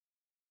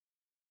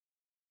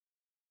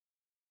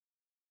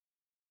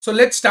So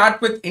let's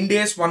start with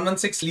IND-AS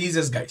 116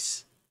 leases,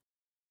 guys.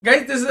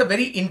 Guys, this is a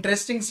very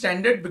interesting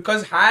standard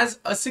because has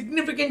a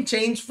significant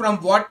change from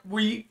what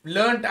we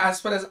learned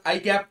as far as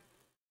IGAP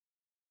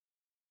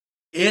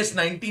AS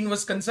 19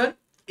 was concerned.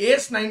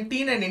 AS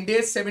 19 and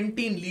IND-AS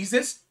 17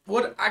 leases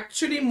were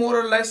actually more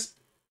or less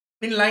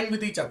in line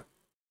with each other.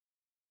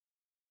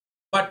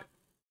 But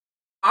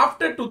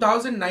after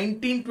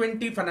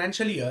 2019-20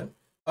 financial year,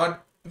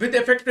 or with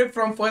effective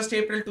from 1st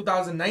April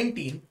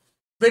 2019,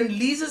 when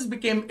leases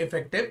became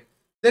effective,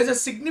 there's a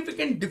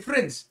significant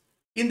difference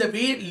in the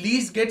way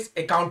lease gets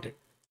accounted,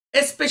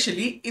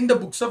 especially in the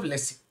books of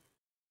lessee.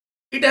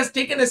 It has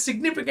taken a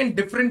significant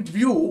different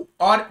view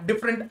or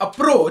different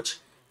approach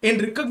in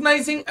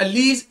recognizing a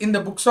lease in the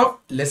books of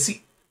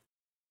lessee.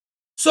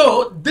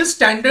 So this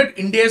standard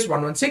IND-AS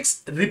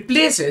 116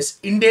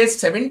 replaces IND-AS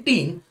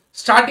 17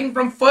 starting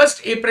from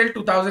 1st April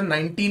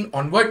 2019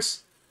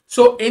 onwards.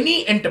 So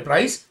any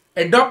enterprise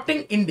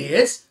adopting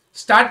IND-AS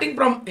starting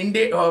from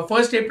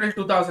 1st April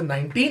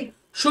 2019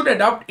 should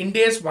adopt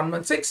IND-AS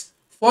 116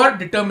 for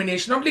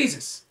determination of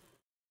leases.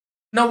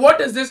 Now, what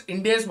is this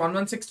IND-AS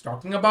 116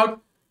 talking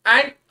about,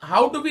 and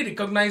how do we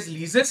recognize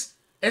leases,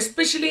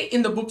 especially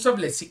in the books of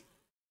lessee?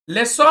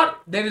 Lessor,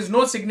 there is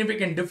no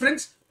significant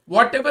difference.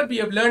 Whatever we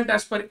have learned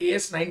as per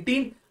AS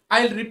 19,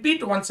 I'll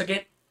repeat once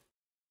again.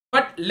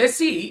 But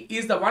lessee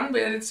is the one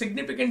where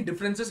significant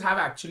differences have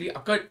actually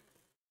occurred.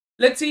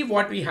 Let's see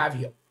what we have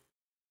here.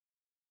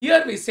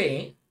 Here we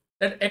say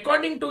that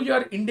according to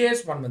your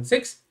IND-AS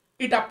 116,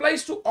 it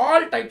applies to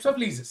all types of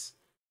leases.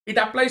 It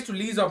applies to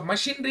lease of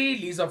machinery,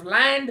 lease of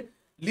land,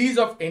 lease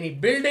of any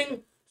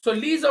building. So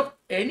lease of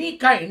any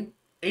kind,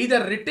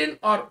 either written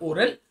or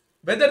oral,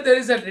 whether there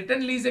is a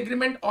written lease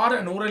agreement or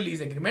an oral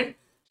lease agreement,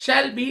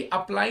 shall be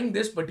applying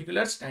this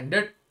particular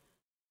standard.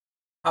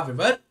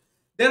 However,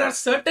 there are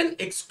certain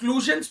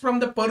exclusions from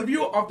the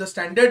purview of the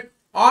standard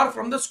or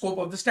from the scope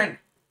of the standard.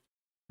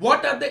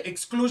 What are the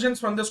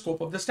exclusions from the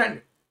scope of the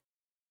standard?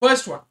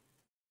 First one,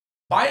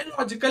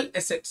 biological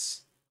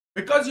assets.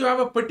 Because you have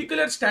a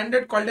particular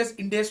standard called as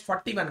IND-AS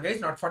 41,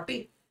 guys, not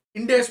 40,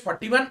 IND-AS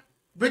 41,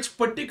 which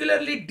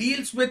particularly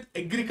deals with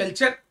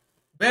agriculture,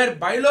 where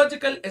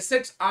biological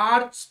assets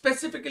are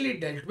specifically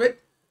dealt with,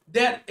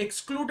 they are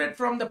excluded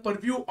from the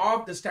purview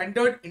of the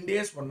standard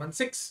IND-AS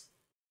 116.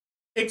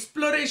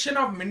 Exploration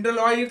of mineral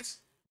oils,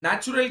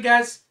 natural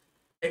gas,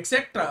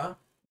 etc.,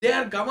 they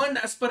are governed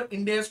as per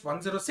IND-AS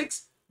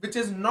 106, which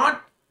is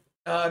not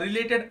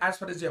related as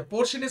far as your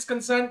portion is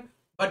concerned,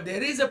 but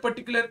there is a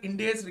particular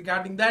IND-AS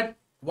regarding that.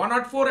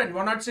 104 and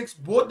 106,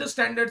 both the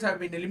standards have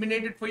been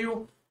eliminated for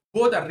you.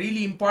 Both are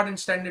really important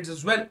standards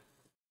as well.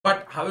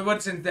 But however,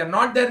 since they're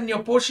not there in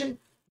your portion,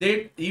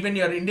 even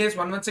your IND-AS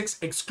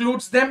 116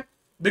 excludes them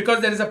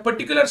because there is a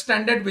particular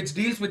standard which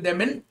deals with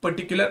them in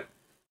particular.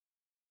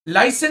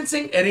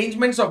 Licensing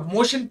arrangements of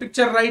motion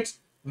picture rights,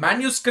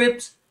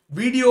 manuscripts,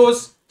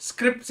 videos,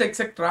 scripts,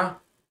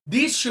 etc.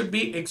 These should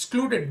be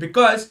excluded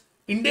because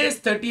IND-AS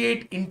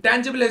 38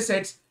 intangible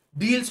assets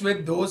deals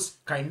with those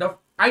kind of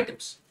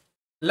items.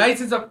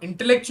 License of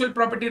intellectual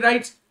property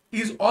rights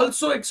is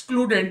also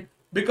excluded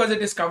because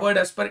it is covered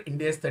as per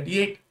IND-AS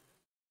 38.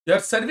 Your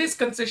service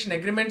concession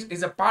agreements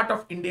is a part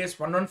of IND-AS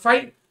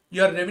 115.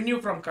 Your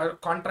revenue from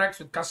contracts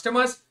with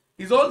customers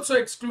is also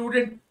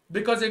excluded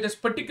because it is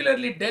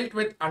particularly dealt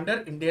with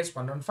under IND-AS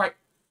 115.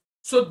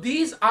 So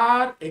these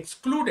are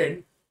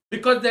excluded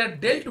because they are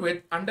dealt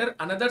with under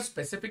another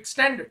specific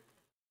standard.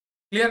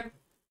 Clear?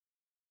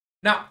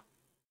 Now,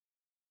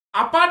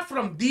 apart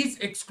from these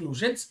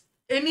exclusions,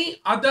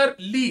 any other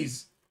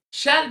lease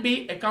shall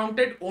be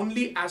accounted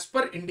only as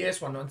per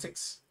IND-AS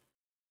 116.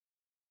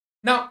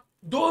 Now,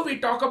 though we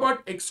talk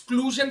about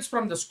exclusions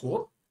from the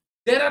scope,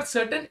 there are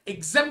certain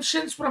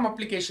exemptions from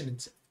application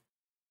itself.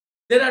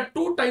 There are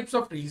two types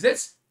of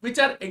leases which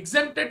are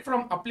exempted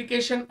from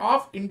application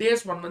of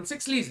IND-AS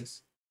 116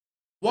 leases.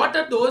 What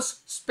are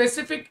those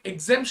specific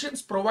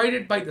exemptions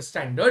provided by the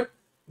standard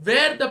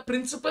where the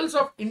principles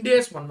of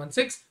IND-AS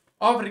 116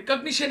 of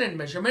recognition and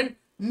measurement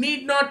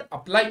need not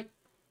apply?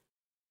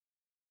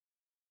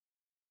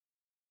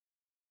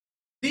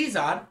 These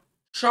are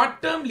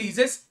short-term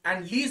leases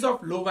and lease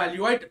of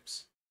low-value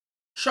items.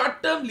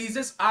 Short-term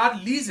leases are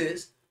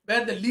leases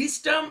where the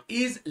lease term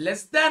is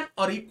less than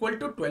or equal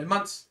to 12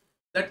 months.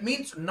 That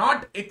means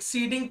not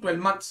exceeding 12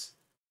 months.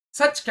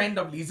 Such kind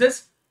of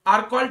leases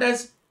are called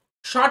as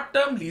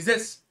short-term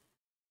leases.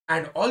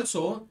 And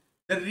also,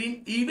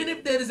 even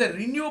if there is a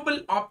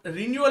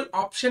renewal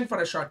option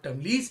for a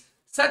short-term lease,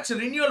 such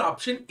renewal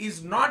option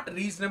is not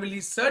reasonably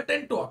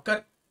certain to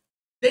occur,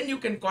 then you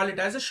can call it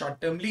as a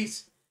short-term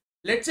lease.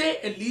 Let's say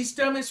a lease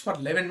term is for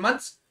 11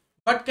 months,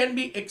 but can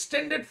be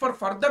extended for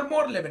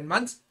furthermore 11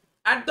 months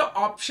at the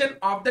option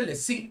of the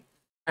lessee.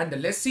 And the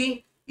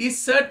lessee is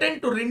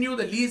certain to renew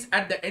the lease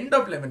at the end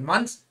of 11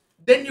 months,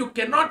 then you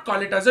cannot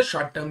call it as a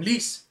short-term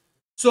lease.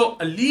 So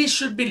a lease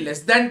should be less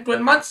than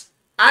 12 months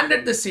and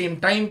at the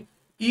same time,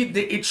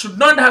 it should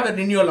not have a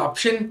renewal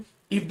option.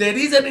 If there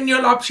is a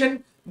renewal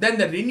option, then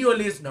the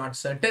renewal is not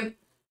certain.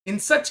 In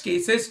such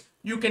cases,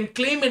 you can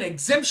claim an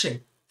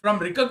exemption from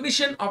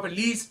recognition of a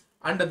lease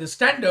under the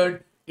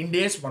standard IND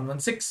AS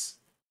 116.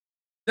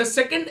 The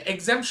second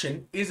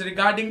exemption is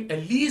regarding a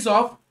lease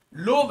of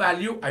low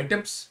value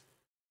items.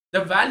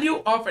 The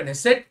value of an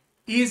asset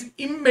is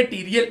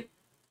immaterial.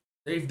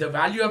 If the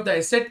value of the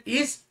asset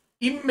is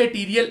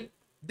immaterial,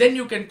 then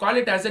you can call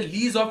it as a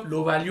lease of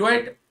low value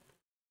item.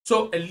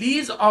 So a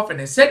lease of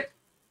an asset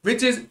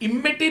which is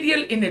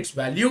immaterial in its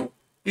value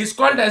is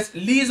called as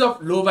lease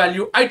of low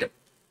value item.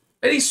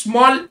 Very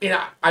small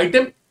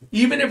item,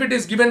 even if it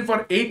is given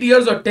for 8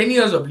 years or 10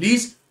 years of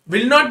lease,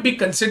 will not be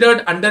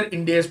considered under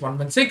IND AS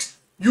 116.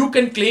 You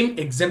can claim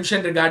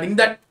exemption regarding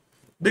that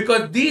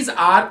because these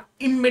are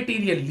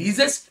immaterial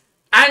leases,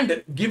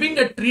 and giving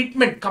a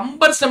treatment,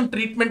 cumbersome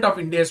treatment of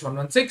IND AS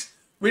 116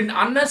 will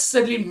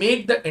unnecessarily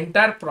make the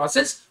entire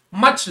process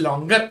much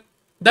longer.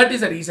 That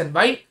is the reason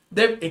why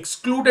they've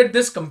excluded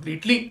this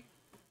completely.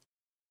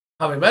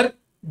 However,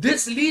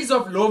 this lease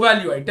of low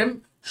value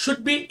item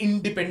should be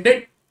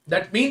independent.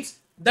 That means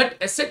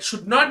that asset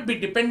should not be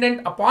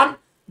dependent upon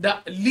the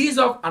lease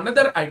of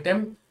another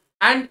item,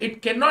 and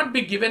it cannot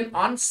be given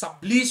on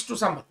sublease to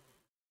someone.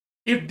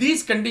 If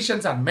these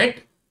conditions are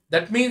met,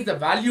 that means the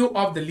value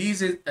of the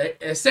lease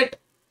asset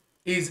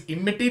is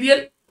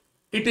immaterial,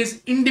 it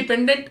is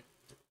independent,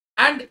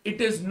 and it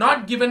is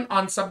not given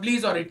on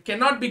sublease, or it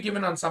cannot be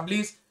given on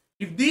sublease.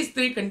 If these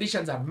three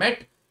conditions are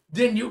met,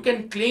 then you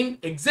can claim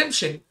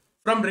exemption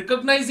from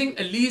recognizing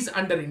a lease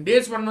under IND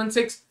AS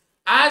 116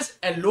 as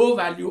a low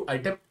value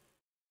item.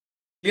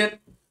 Clear?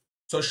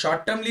 So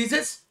short-term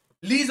leases,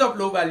 lease of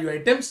low value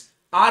items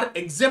are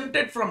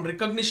exempted from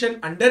recognition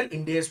under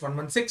IND AS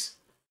 116.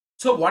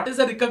 So what is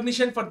the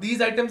recognition for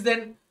these items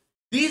then?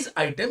 These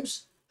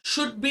items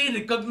should be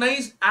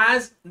recognized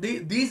as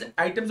these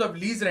items of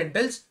lease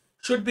rentals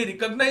should be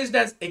recognized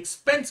as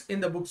expense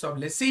in the books of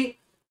lessee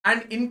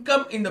and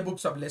income in the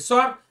books of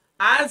lessor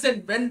as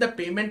and when the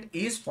payment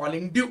is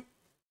falling due.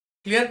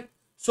 Clear?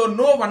 So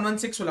no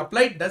 116 will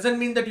apply. Doesn't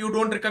mean that you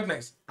don't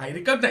recognize. I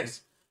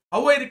recognize.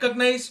 How I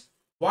recognize?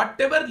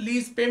 Whatever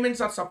lease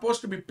payments are supposed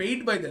to be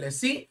paid by the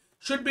lessee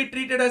should be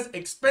treated as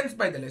expense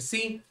by the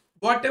lessee.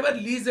 Whatever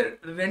lease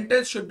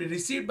rentals should be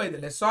received by the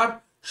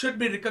lessor should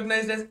be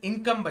recognized as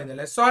income by the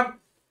lessor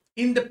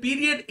in the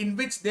period in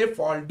which they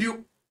fall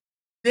due.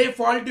 They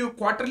fall due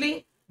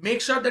quarterly. Make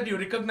sure that you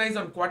recognize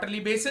on quarterly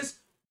basis,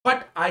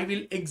 but I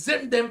will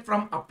exempt them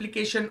from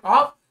application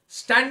of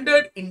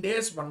standard IND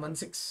AS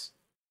 116.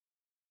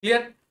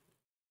 Clear?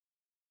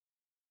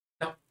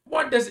 Now,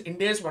 what does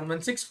IND AS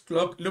 116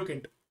 look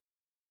into?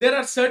 There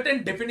are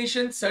certain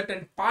definitions,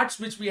 certain parts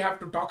which we have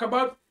to talk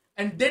about,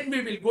 and then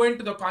we will go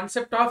into the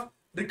concept of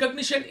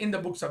recognition in the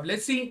books of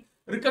lessee,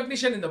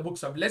 recognition in the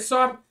books of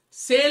lessor,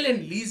 sale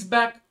and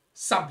leaseback,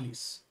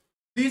 sublease.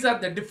 These are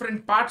the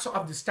different parts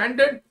of the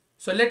standard.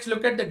 So let's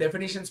look at the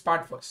definitions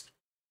part first.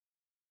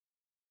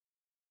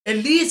 A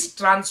lease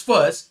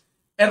transfers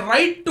a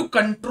right to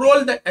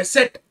control the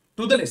asset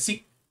to the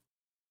lessee.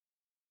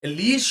 A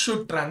lease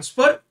should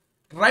transfer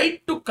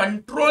right to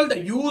control the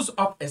use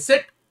of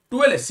asset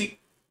to a lessee.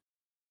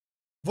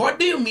 What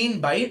do you mean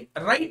by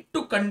right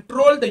to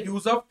control the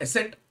use of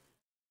asset?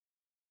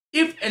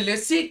 If a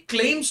lessee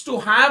claims to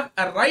have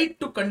a right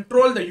to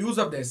control the use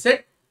of the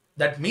asset,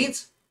 that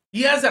means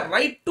he has a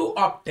right to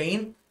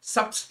obtain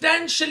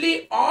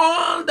substantially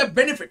all the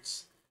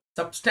benefits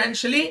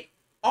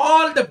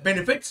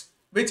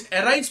which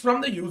arise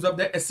from the use of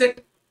the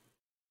asset.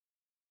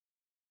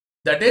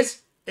 That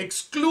is,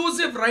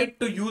 exclusive right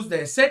to use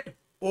the asset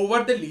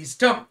over the lease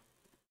term.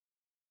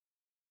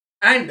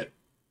 And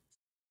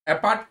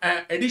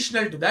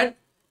additional to that,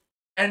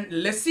 and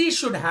lessee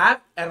should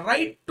have a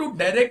right to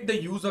direct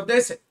the use of the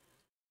asset.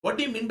 What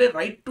do you mean by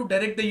right to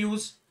direct the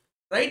use?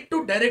 Right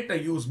to direct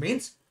the use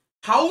means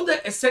how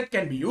the asset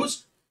can be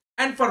used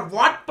and for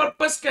what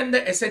purpose can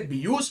the asset be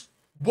used.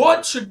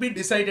 Both should be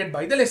decided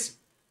by the lessee.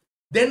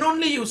 Then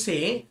only you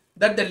say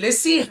that the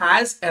lessee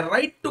has a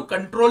right to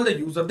control the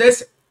use of the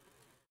asset.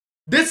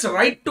 This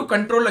right to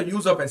control the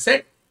use of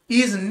asset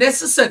is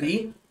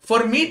necessary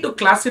for me to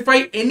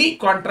classify any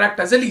contract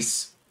as a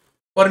lease.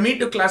 For me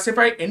to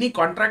classify any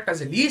contract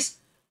as a lease,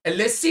 a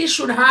lessee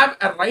should have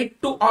a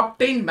right to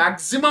obtain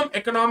maximum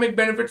economic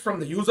benefit from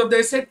the use of the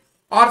asset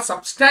or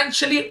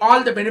substantially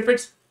all the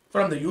benefits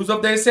from the use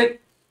of the asset,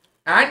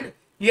 and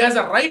he has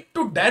a right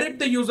to direct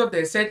the use of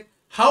the asset,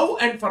 how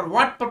and for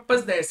what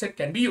purpose the asset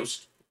can be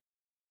used.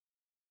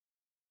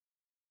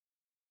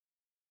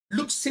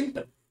 Looks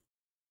simple.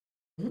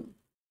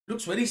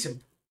 Looks very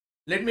simple.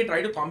 Let me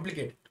try to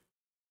complicate it.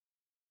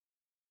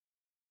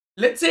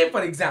 Let's say,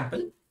 for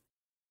example,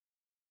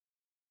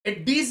 a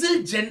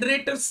diesel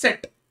generator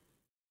set.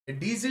 A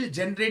diesel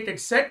generated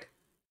set,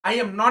 I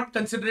am not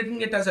considering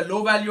it as a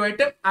low value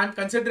item. I am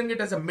considering it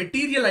as a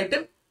material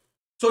item.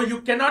 So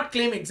you cannot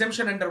claim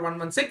exemption under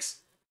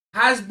 116,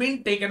 has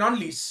been taken on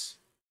lease.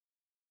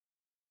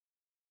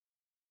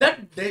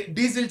 That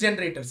diesel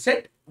generator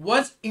set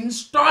was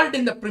installed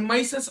in the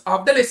premises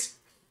of the lessee,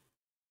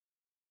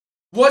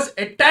 was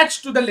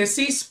attached to the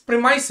lessee's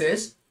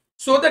premises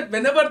so that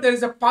whenever there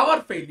is a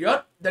power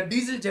failure, the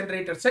diesel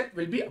generator set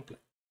will be applied.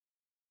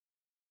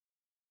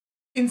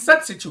 In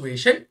such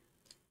situation,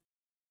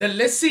 the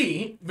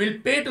lessee will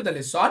pay to the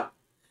lessor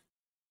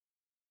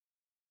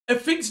a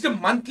fixed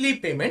monthly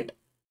payment,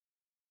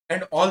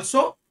 and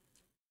also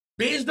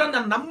based on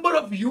the number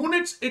of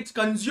units it's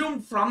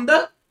consumed from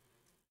the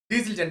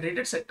diesel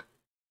generated set.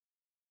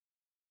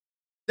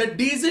 The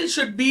diesel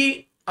should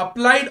be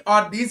applied,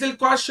 or diesel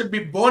cost should be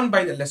borne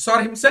by the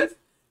lessor himself.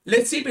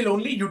 Lessee will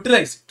only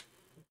utilize it.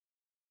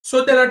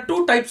 So there are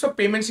two types of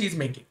payments he is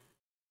making.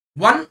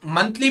 One,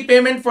 monthly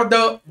payment for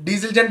the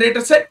diesel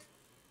generator set.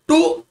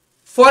 Two,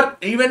 for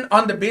even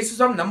on the basis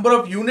of number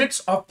of units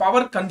of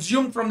power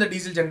consumed from the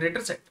diesel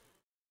generator set.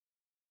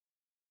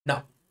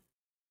 Now,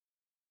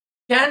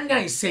 can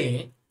I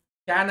say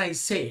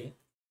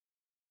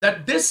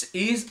that this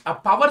is a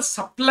power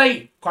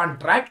supply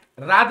contract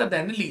rather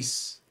than a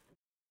lease?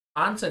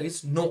 Answer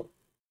is no.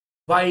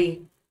 Why?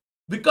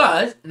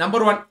 Because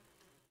number one,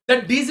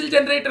 the diesel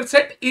generator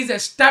set is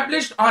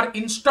established or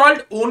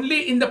installed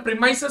only in the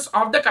premises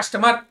of the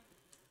customer.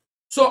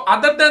 So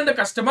other than the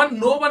customer,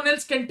 no one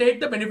else can take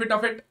the benefit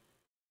of it.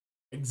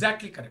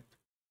 Exactly correct.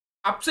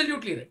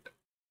 Absolutely right.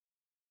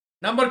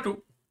 Number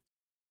two,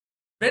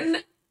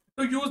 when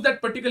to use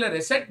that particular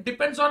asset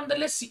depends on the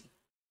lessee.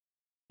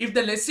 If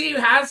the lessee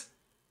has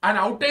an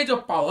outage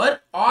of power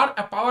or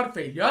a power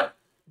failure,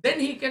 then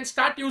he can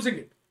start using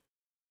it.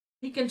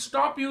 He can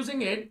stop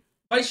using it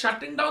by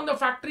shutting down the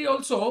factory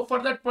also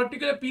for that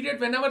particular period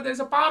whenever there's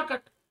a power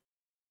cut.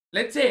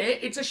 Let's say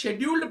it's a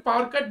scheduled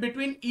power cut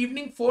between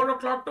evening 4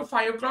 o'clock to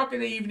 5 o'clock in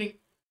the evening.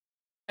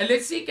 A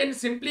lessee can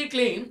simply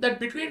claim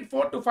that between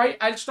 4 to 5,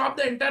 I'll stop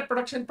the entire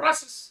production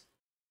process.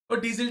 So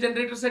diesel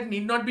generator set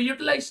need not be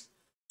utilized.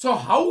 So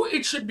how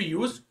it should be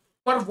used,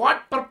 for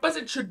what purpose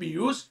it should be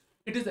used,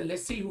 it is the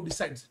lessee who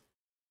decides.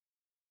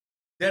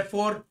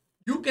 Therefore,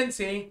 you can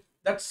say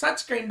that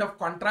such kind of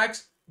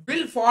contracts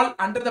will fall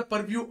under the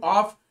purview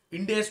of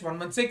IND-AS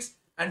 116,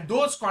 and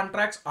those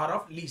contracts are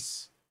of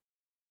lease.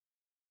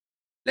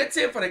 Let's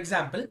say, for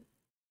example,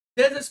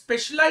 there's a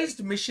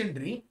specialized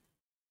machinery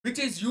which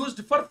is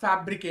used for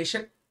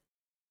fabrication.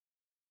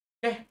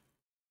 Okay.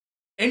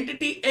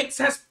 Entity X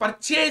has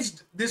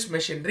purchased this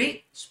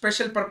machinery,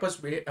 special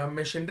purpose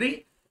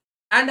machinery,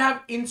 and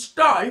have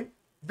installed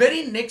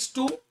very next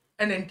to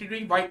an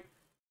entity Y.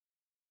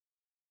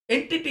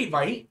 Entity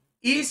Y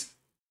is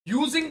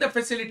using the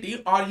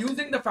facility or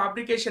using the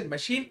fabrication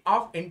machine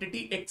of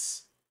entity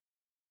X.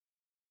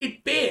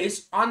 It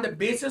pays on the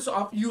basis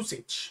of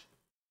usage.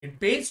 It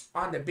pays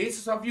on the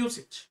basis of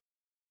usage.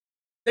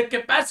 The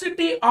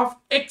capacity of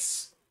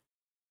X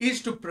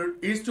is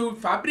to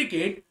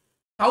fabricate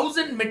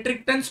 1000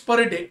 metric tons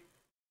per day.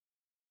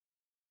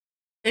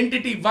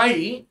 Entity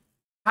Y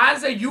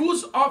has a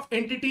use of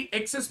entity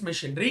X's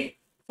machinery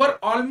for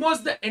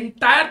almost the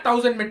entire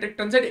 1000 metric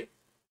tons a day.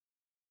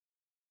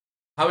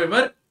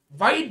 However,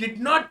 Y did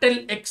not tell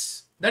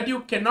X that you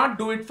cannot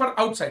do it for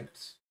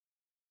outsiders.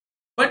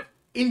 But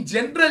in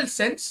general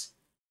sense,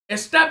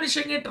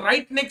 establishing it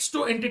right next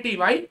to entity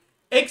Y,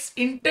 X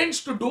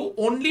intends to do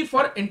only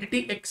for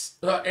entity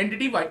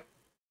Y.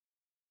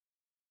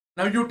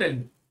 Now you tell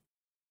me,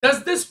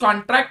 does this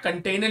contract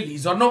contain a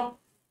lease or no?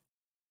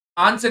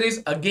 Answer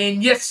is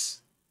again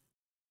yes.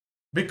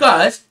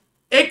 Because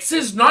X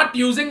is not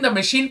using the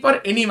machine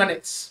for anyone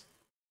else.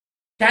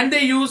 Can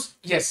they use?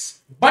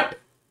 Yes. But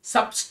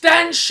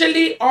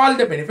substantially all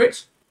the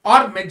benefits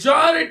or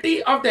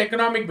majority of the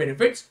economic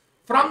benefits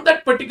from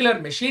that particular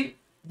machine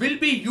will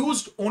be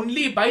used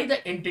only by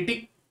the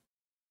entity.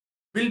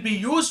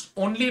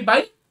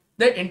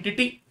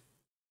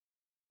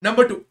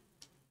 Number two,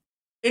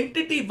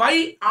 entity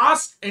Y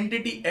asks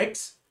entity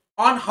X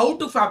on how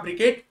to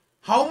fabricate,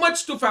 how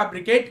much to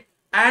fabricate,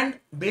 and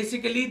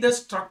basically the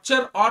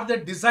structure or the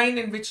design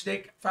in which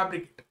they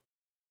fabricate.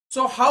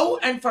 So how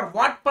and for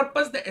what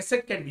purpose the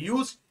asset can be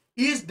used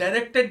is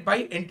directed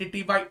by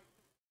entity Y.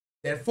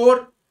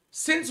 Therefore,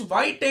 since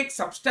Y takes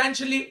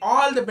substantially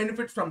all the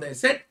benefits from the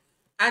asset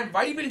and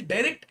Y will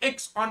direct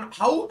X on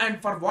how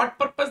and for what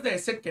purpose the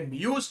asset can be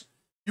used,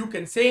 you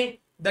can say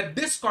that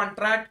this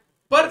contract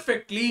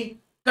perfectly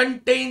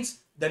contains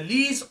the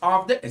lease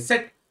of the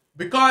asset,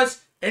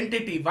 because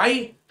entity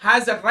Y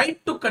has a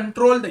right to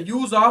control the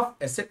use of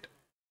asset.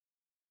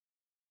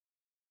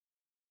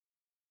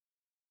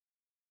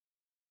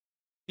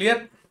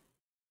 Clear?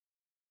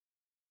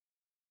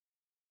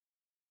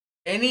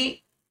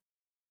 Any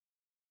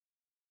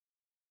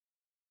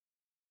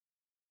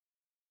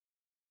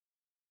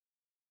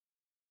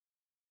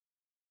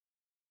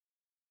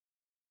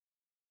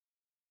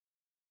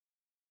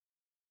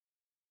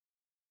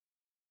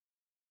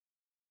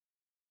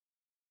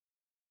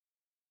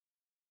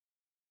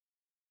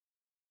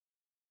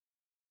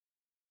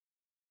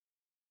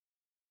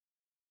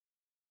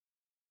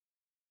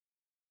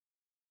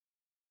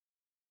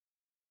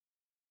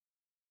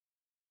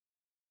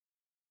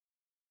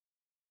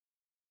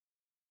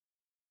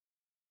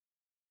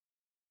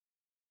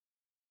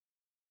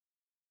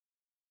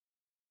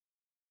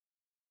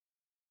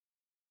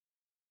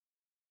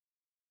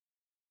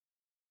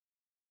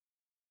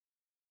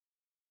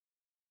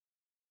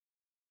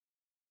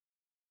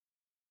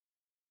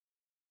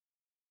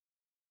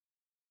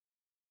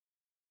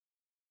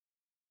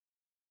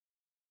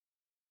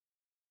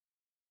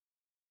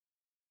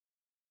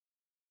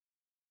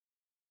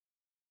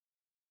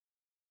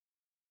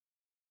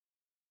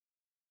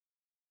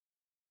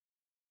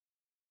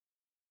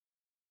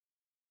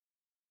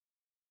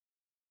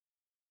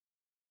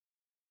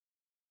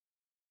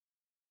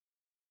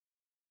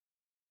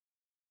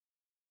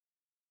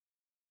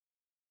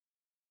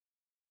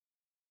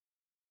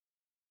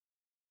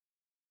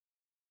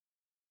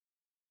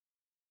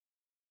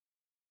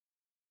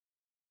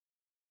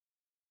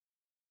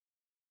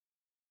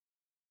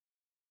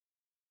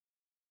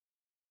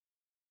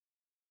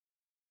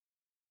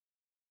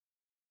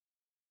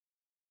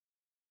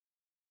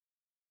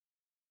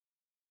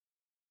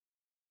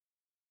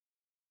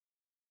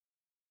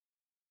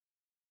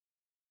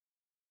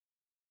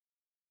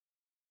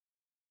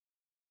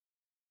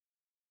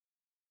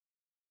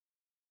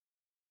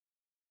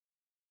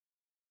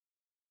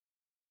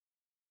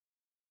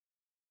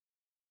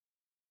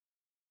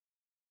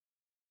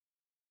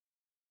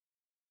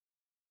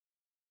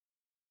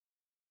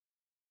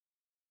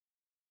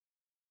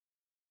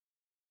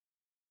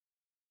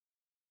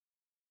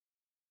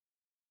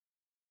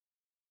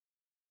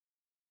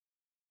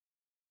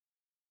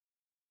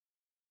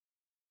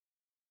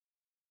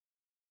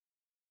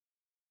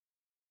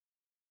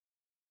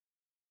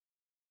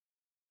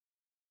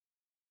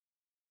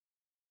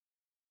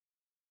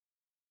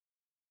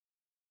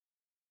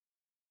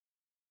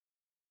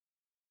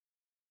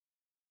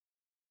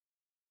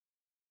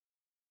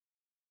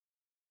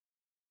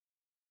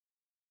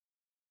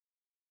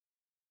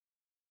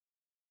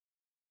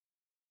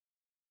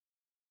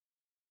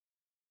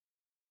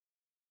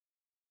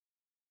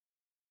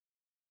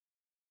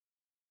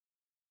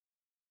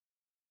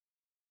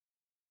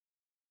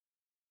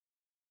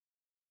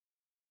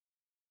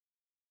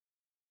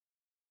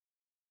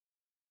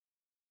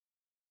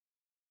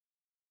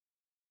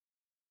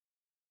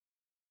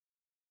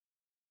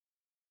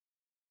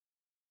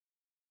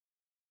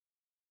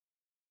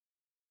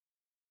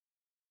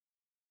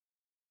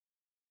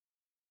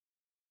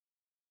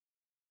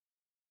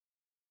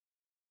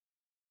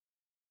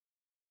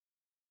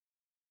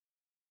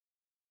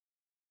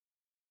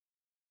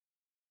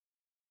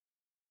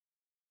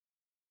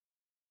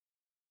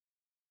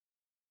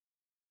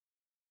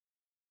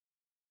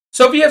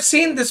So we have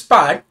seen this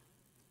part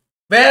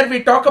where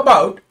we talk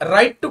about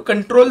right to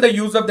control the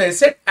use of the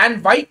asset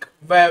and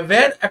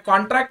where a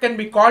contract can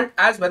be called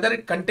as whether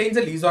it contains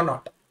a lease or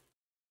not.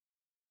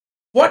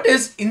 What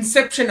is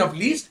inception of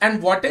lease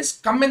and what is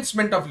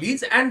commencement of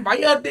lease, and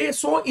why are they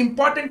so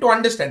important to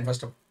understand?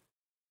 First of all,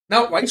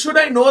 now why should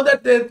I know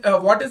that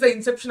what is the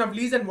inception of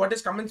lease and what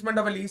is commencement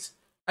of a lease?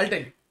 I'll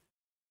tell you.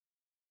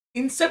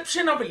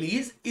 Inception of a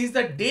lease is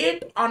the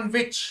date on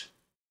which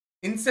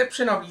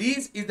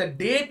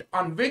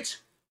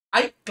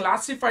I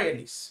classify a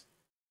lease.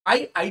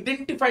 I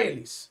identify a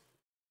lease.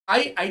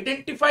 I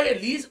identify a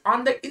lease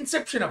on the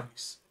inception of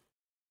lease.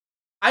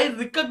 I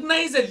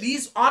recognize a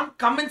lease on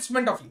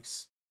commencement of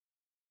lease.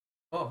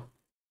 Oh,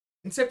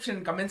 inception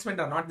and commencement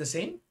are not the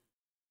same.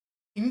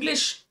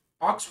 English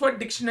Oxford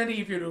Dictionary,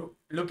 if you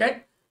look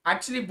at,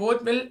 actually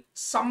both will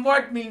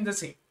somewhat mean the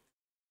same.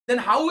 Then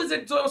how is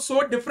it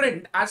so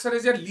different as far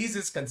as your lease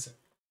is concerned?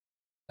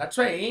 That's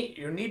why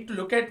you need to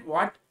look at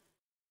what,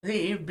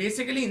 see,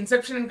 basically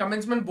inception and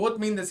commencement both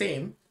mean the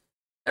same.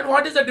 And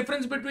what is the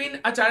difference between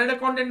a chartered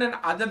accountant and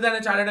other than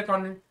a chartered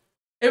accountant?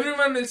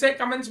 Everyone will say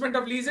commencement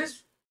of lease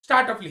is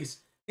start of lease.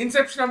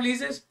 Inception of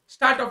lease is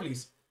start of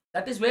lease.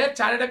 That is where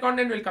chartered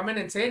accountant will come in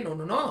and say,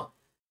 no.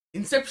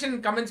 Inception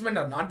and commencement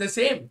are not the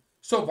same.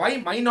 So why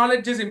my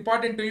knowledge is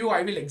important to you,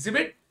 I will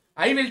exhibit.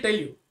 I will tell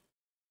you.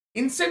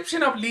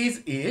 Inception of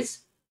lease is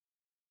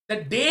the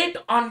date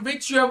on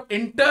which you have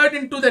entered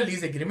into the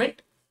lease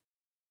agreement,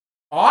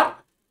 or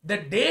the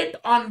date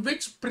on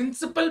which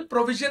principal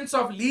provisions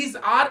of lease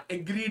are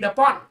agreed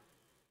upon.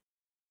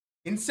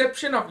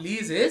 Inception of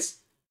lease is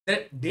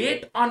the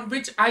date on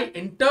which I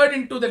entered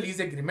into the lease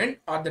agreement,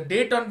 or the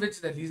date on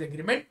which the lease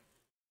agreement,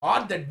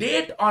 or the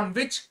date on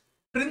which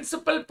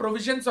principal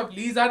provisions of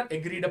lease are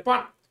agreed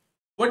upon.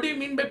 What do you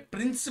mean by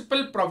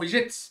principal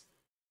provisions?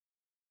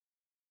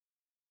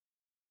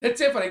 Let's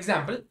say, for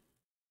example,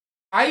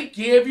 I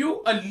gave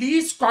you a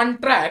lease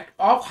contract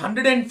of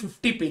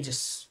 150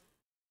 pages.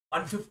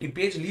 150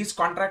 page lease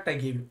contract I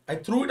gave you. I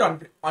threw it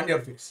on your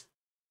face.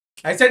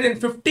 I said in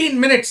 15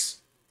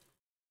 minutes,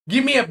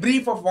 give me a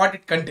brief of what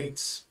it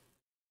contains.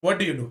 What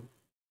do?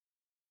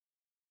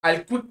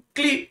 I'll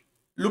quickly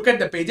look at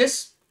the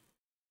pages.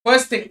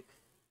 First thing,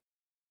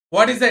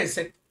 what is the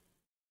asset?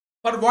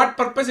 For what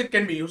purpose it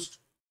can be used?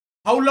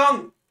 How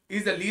long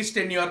is the lease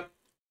tenure?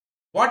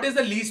 What is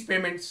the lease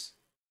payments?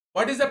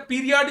 What is the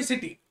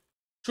periodicity?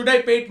 Should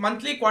I pay it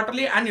monthly,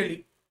 quarterly,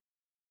 annually?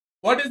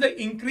 What is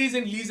the increase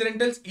in lease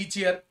rentals each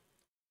year?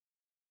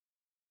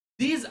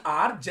 These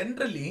are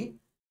generally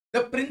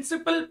the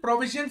principal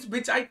provisions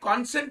which I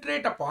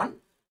concentrate upon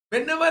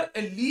whenever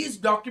a lease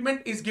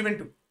document is given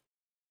to me.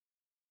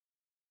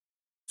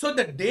 So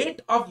the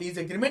date of lease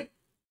agreement,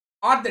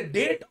 or the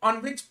date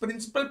on which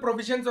principal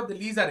provisions of the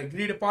lease are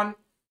agreed upon,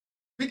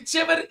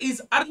 whichever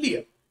is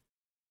earlier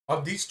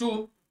of these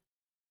two,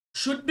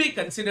 should be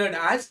considered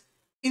as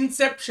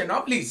inception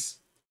of lease.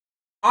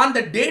 On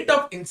the date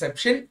of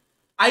inception,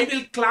 I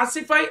will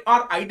classify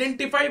or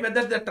identify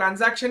whether the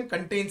transaction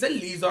contains a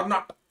lease or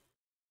not.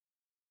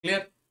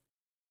 Clear?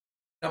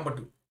 Number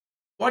 2.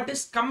 What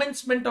is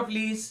commencement of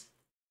lease?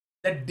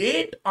 The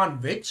date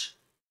on which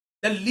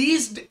the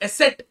leased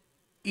asset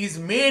is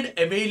made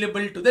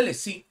available to the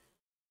lessee.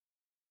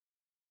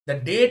 The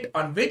date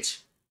on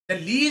which the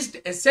leased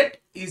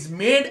asset is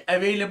made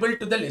available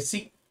to the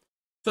lessee.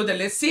 So the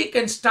lessee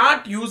can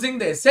start using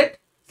the asset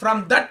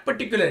from that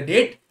particular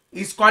date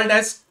is called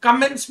as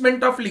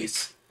commencement of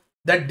lease.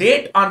 The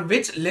date on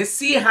which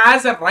lessee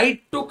has a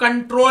right to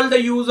control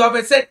the use of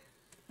asset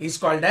is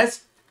called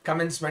as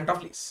commencement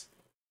of lease.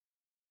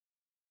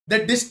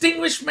 The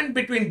distinguishment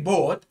between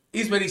both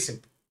is very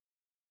simple.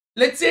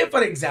 Let's say,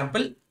 for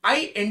example,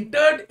 I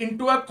entered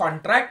into a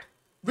contract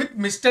with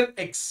Mr.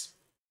 X.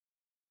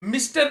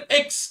 Mr.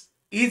 X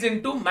is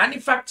into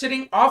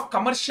manufacturing of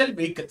commercial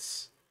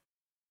vehicles.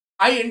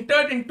 I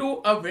entered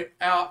into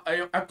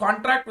a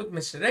contract with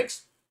Mr.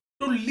 X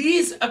to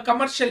lease a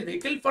commercial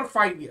vehicle for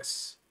 5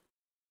 years.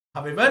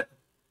 However,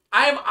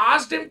 I have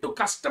asked him to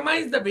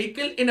customize the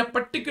vehicle in a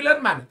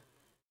particular manner.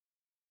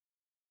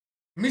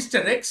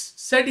 Mr. X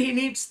said he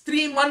needs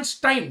 3 months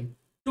time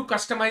to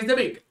customize the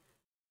vehicle.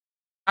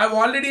 I've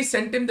already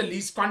sent him the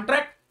lease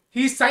contract.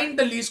 He signed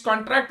the lease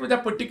contract with a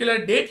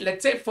particular date,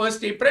 let's say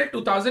 1st April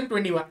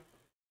 2021.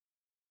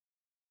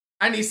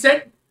 And he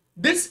said,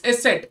 this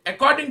asset,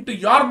 according to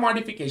your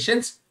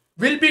modifications,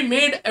 will be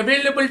made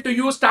available to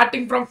you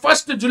starting from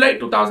 1st July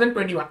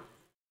 2021.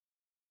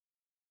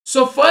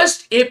 So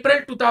 1st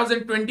April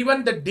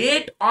 2021, the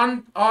date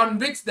on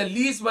which the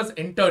lease was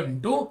entered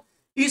into,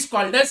 is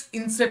called as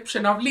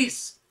inception of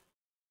lease.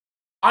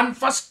 On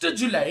 1st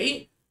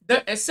July,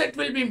 the asset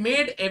will be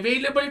made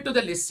available to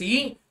the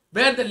lessee,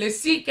 where the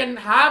lessee can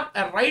have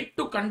a right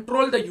to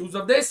control the use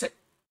of the asset.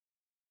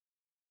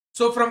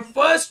 So from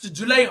 1st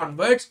July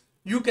onwards,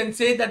 you can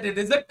say that it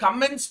is a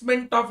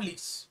commencement of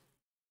lease.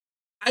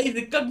 I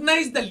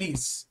recognize the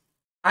lease.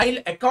 I'll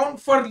account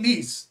for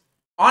lease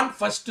on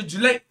 1st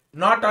July,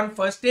 not on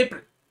 1st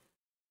April.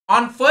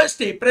 On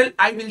 1st April,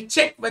 I will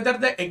check whether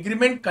the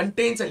agreement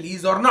contains a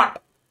lease or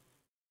not.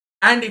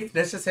 and if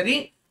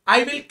necessary,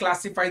 I will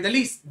classify the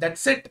lease.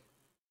 That's it.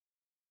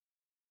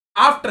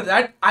 After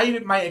that,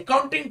 my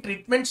accounting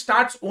treatment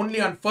starts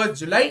only on 1st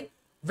July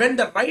when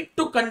the right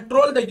to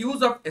control the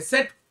use of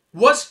asset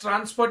was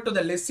transferred to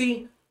the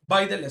lessee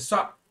by the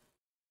lessor.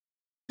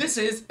 This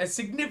is a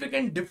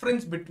significant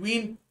difference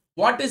between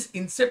what is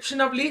inception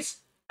of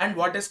lease and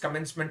what is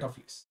commencement of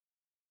lease.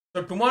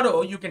 So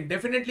tomorrow you can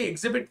definitely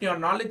exhibit your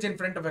knowledge in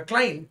front of a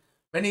client.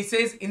 When he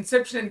says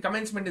inception and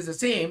commencement is the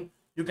same,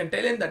 you can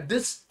tell him that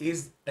this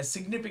is a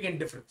significant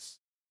difference.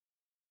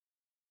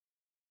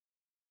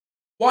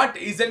 What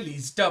is a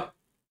lease term?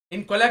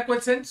 In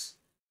colloquial sense,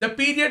 the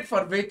period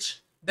for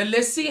which the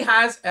lessee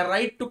has a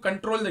right to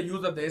control the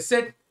use of the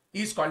asset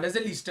is called as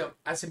a lease term.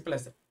 As simple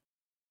as that.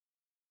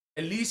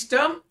 A lease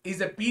term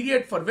is a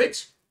period for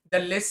which the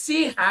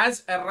lessee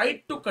has a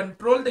right to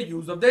control the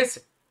use of the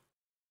asset.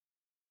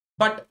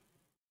 But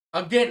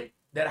again,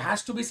 there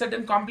has to be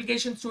certain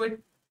complications to it.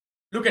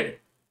 Look at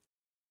it.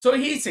 So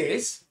he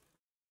says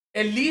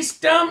a lease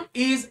term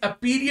is a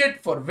period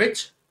for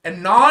which, a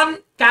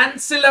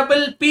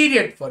non-cancelable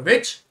period for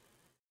which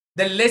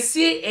the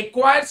lessee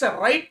acquires a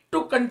right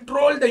to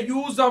control the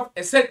use of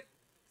asset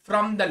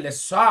from the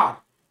lessor.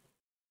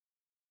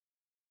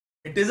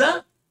 It is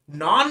a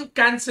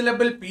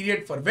non-cancelable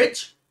period for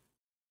which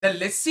the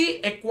lessee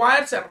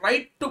acquires a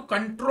right to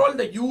control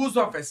the use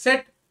of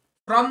asset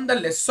from the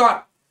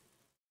lessor.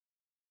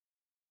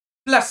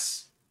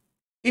 Plus,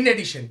 in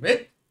addition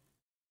with,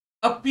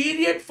 a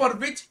period for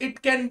which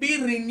it can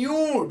be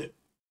renewed.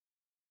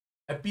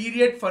 A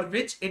period for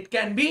which it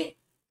can be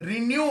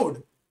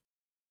renewed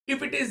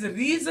if it is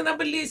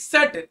reasonably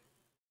certain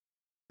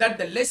that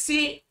the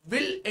lessee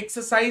will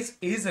exercise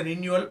his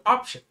renewal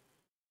option.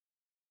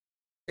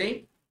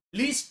 Okay?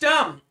 Lease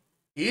term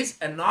is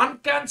a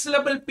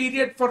non-cancelable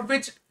period for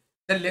which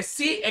the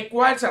lessee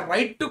acquires a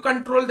right to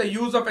control the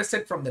use of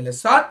asset from the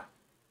lessor,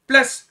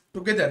 plus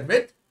together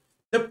with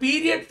the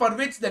period for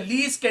which the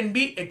lease can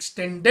be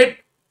extended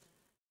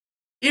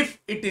if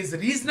it is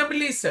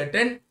reasonably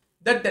certain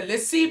that the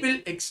lessee will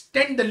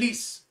extend the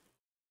lease,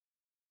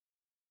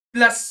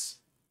 plus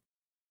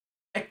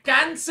a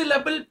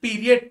cancelable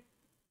period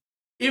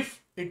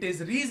if it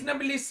is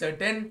reasonably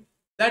certain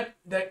that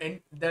the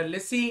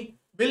lessee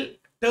will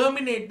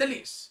terminate the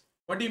lease.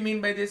 What do you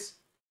mean by this?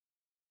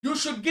 You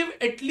should give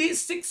at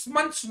least 6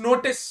 months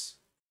notice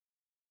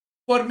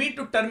for me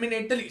to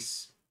terminate the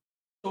lease.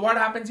 So what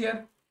happens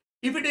here?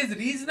 If it is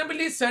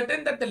reasonably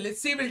certain that the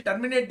lessee will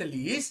terminate the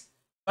lease,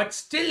 but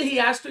still he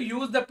has to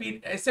use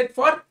the asset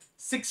for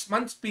 6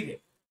 months period,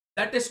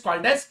 that is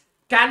called as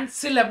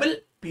cancelable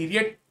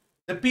period.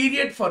 The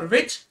period for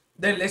which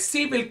the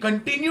lessee will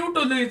continue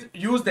to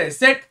use the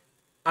asset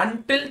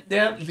until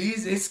their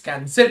lease is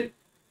cancelled,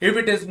 if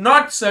it is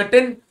not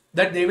certain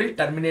that they will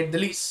terminate the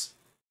lease.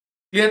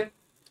 Clear?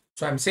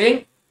 So I'm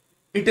saying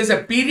it is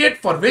a period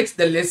for which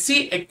the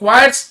lessee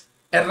acquires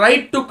a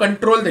right to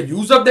control the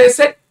use of the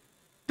asset,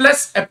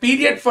 plus a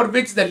period for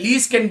which the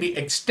lease can be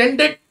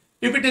extended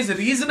if it is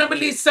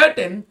reasonably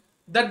certain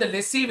that the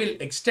lessee will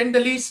extend the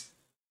lease,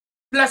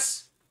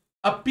 plus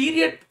a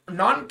period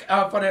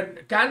for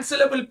a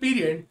cancelable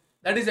period,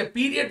 that is a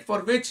period for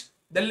which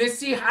the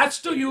lessee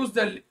has to use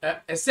the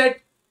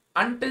asset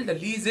until the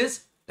lease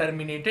is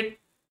terminated.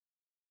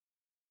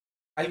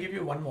 I'll give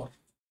you one more.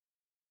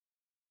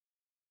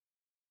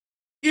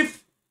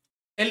 If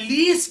a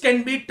lease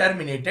can be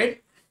terminated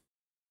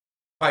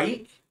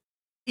by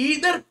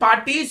either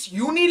parties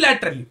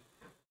unilaterally,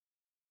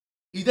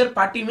 either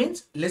party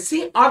means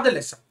lessee or the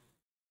lessor.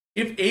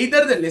 If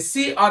either the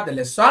lessee or the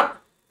lessor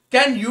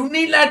can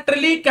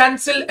unilaterally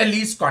cancel a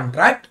lease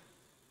contract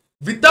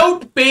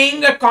without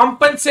paying a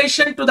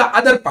compensation to the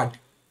other party.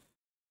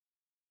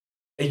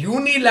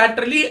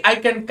 Unilaterally, I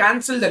can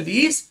cancel the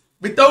lease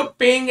without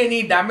paying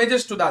any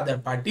damages to the other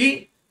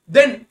party.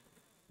 Then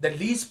the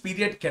lease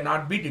period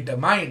cannot be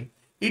determined.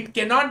 It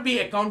cannot be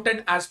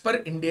accounted as per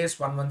IND-AS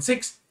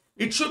 116.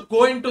 It should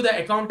go into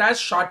the account as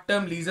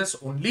short-term leases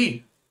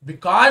only,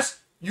 because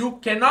you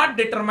cannot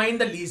determine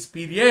the lease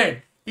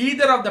period.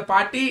 Either of the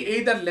party,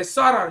 either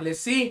lessor or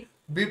lessee,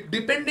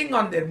 depending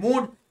on their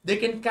mood, they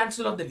can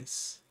cancel off the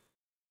lease.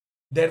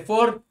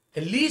 Therefore,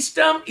 a lease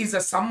term is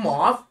a sum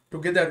of,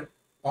 together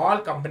all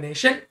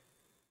combination,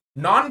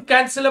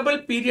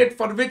 non-cancelable period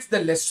for which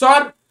the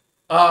lessor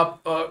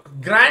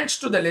grants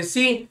to the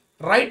lessee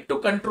right to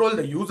control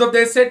the use of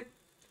the asset,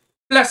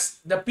 plus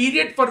the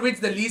period for which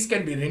the lease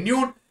can be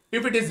renewed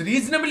if it is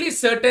reasonably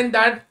certain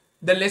that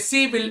the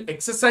lessee will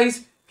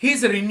exercise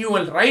his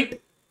renewal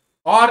right,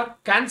 or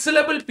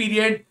cancelable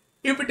period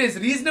if it is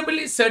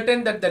reasonably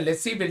certain that the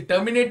lessee will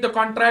terminate the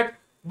contract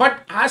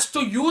but has to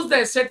use the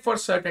asset for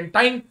certain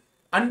time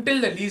until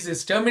the lease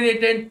is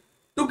terminated.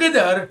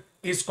 Together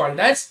is called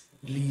as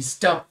lease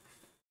term.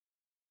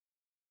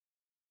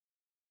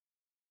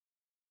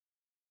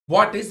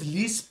 What is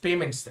lease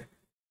payments then?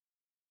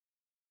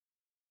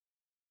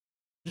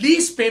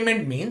 Lease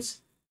payment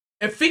means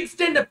a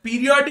fixed and a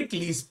periodic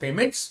lease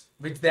payments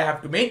which they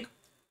have to make.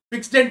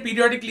 Fixed and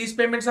periodic lease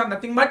payments are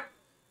nothing but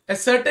a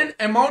certain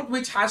amount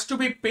which has to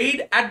be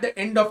paid at the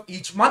end of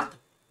each month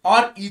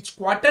or each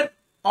quarter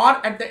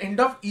or at the end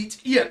of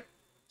each year.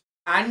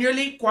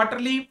 Annually,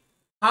 quarterly,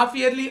 half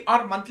yearly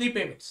or monthly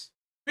payments.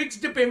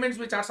 Fixed payments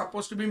which are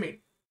supposed to be made.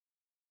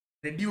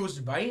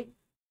 Reduced by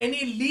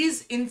any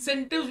lease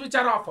incentives which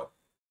are offered.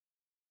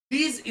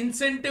 Lease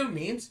incentive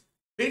means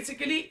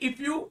basically if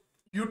you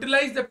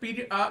utilize the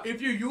period,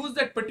 if you use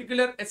that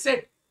particular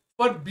asset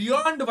for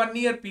beyond 1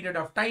 year period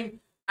of time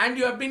and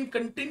you have been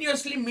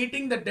continuously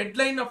meeting the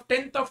deadline of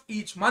 10th of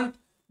each month,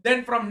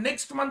 then from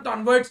next month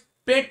onwards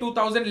pay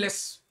 2000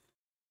 less.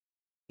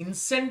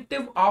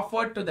 Incentive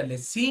offered to the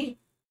lessee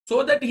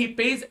so that he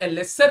pays a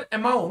lesser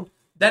amount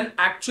than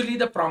actually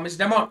the promised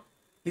amount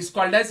is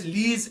called as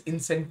lease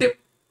incentive.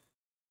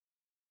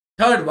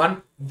 Third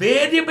one,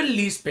 variable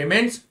lease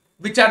payments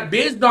which are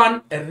based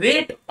on a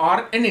rate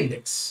or an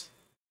index.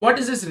 What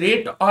is this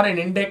rate or an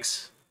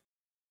index?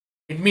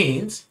 It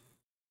means,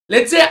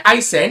 let's say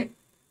I said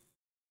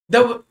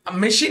the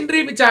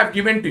machinery which I have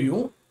given to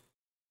you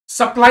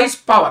supplies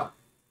power.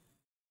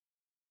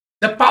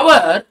 The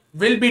power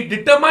will be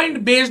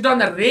determined based on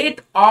the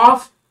rate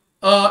of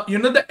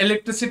the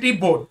electricity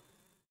board.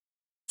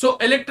 So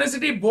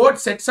electricity board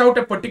sets out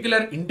a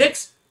particular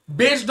index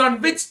based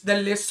on which the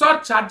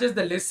lessor charges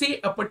the lessee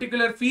a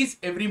particular fees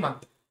every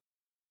month.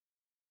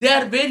 They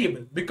are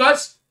variable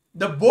because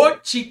the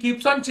board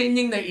keeps on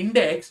changing the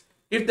index.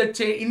 If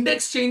the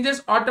index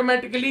changes,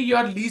 automatically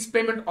your lease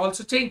payment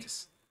also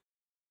changes.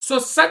 So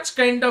such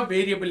kind of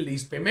variable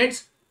lease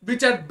payments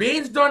which are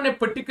based on a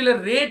particular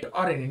rate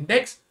or an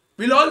index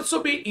will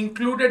also be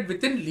included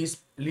within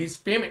lease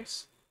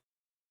payments.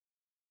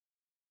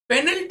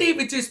 Penalty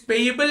which is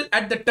payable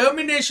at the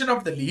termination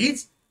of the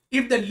lease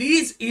if the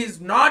lease is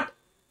not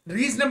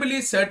reasonably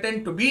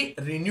certain to be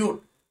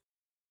renewed.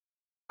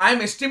 I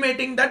am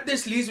estimating that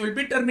this lease will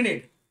be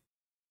terminated.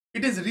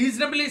 It is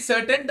reasonably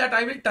certain that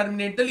I will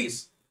terminate the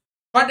lease.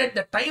 But at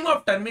the time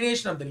of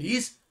termination of the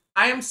lease,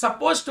 I am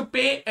supposed to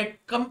pay a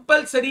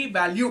compulsory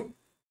value,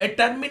 a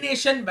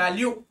termination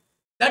value.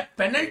 That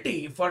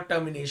penalty for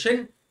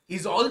termination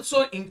is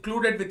also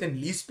included within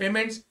lease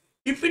payments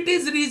if it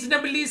is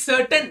reasonably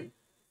certain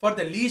for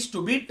the lease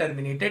to be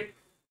terminated.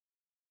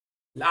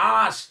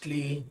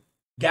 Lastly,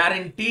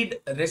 guaranteed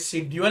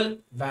residual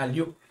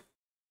value.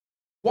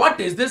 What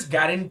is this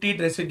guaranteed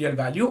residual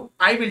value?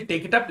 I will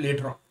take it up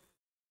later on.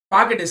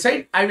 Park it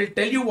aside. I will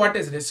tell you what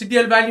is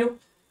residual value,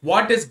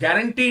 what is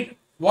guaranteed,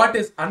 what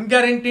is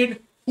unguaranteed,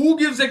 who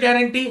gives a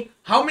guarantee,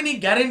 how many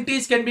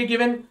guarantees can be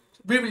given.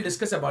 We will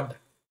discuss about that.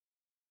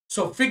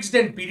 So fixed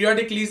and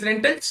periodic lease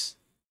rentals,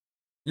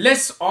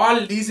 less all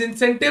lease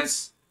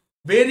incentives,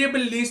 variable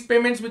lease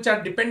payments which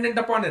are dependent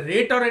upon a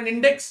rate or an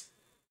index,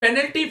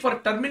 penalty for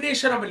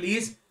termination of a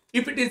lease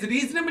if it is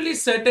reasonably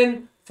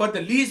certain for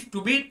the lease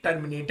to be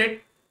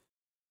terminated.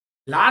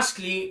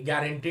 Lastly,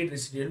 guaranteed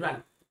residual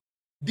value.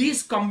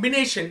 This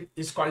combination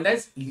is called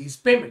as lease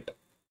payment.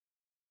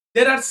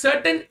 There are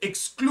certain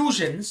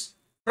exclusions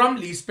from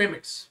lease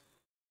payments.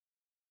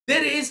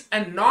 There is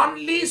a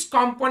non-lease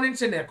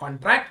components in a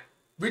contract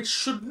which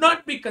should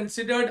not be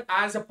considered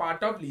as a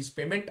part of lease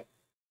payment.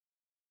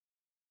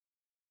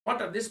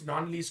 What are these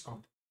non-lease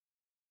components?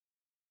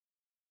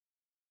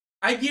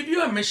 I give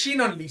you a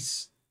machine on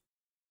lease.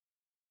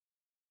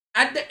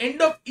 At the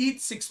end of each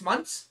 6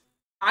 months,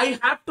 I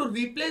have to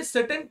replace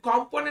certain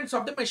components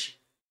of the machine.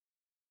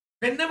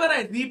 Whenever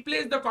I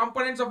replace the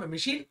components of a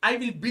machine, I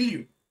will bill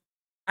you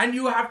and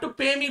you have to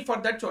pay me for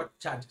that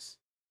charges.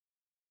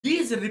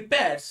 These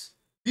repairs,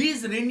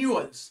 these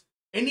renewals,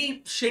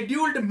 any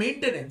scheduled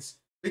maintenance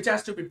which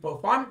has to be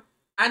performed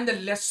and the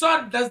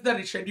lessor does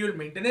the scheduled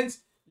maintenance,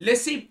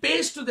 lessee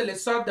pays to the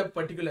lessor the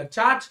particular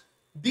charge.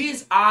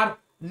 These are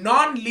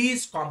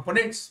non-lease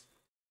components.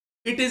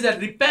 It is a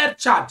repair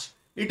charge.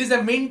 It is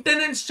a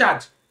maintenance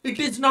charge. It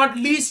is not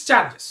lease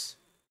charges.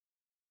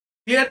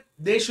 Here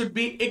they should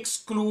be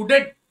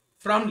excluded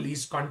from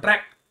lease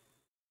contract.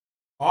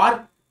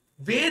 Or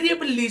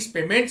variable lease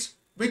payments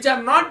which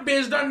are not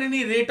based on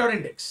any rate or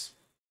index.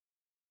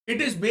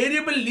 It is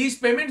variable lease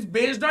payments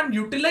based on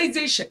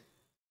utilization.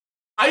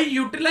 I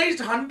utilized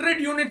 100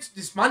 units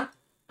this month.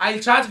 I'll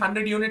charge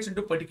 100 units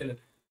into particular.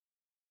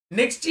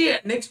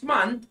 Next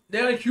month,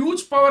 there are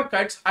huge power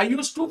cuts. I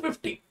use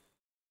 250.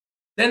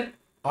 Then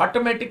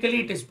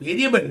automatically it is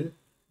variable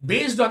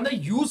based on the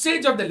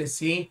usage of the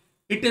lessee.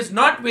 It is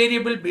not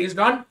variable based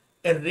on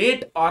a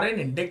rate or an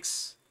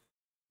index.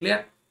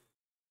 Clear?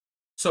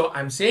 So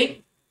I'm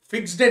saying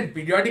fixed and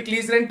periodic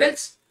lease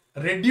rentals,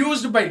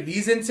 reduced by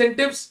lease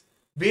incentives,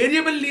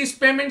 variable lease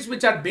payments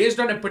which are based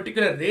on a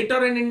particular rate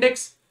or an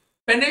index,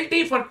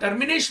 penalty for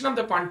termination of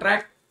the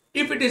contract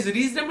if it is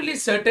reasonably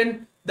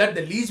certain that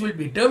the lease will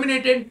be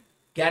terminated,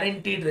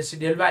 guaranteed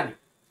residual value.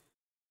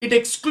 It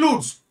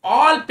excludes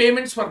all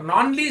payments for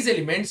non-lease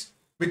elements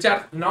which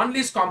are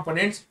non-lease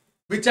components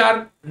which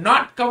are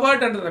not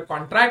covered under the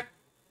contract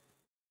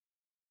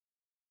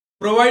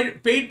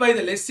paid by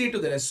the lessee to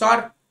the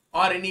lessor,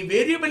 or any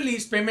variable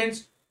lease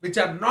payments which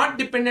are not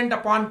dependent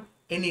upon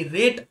any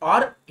rate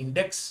or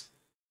index.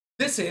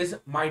 This is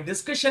my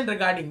discussion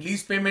regarding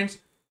lease payments,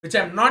 which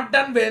I'm not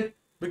done with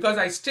because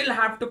I still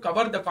have to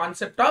cover the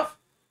concept of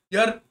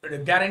your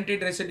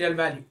guaranteed residual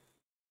value.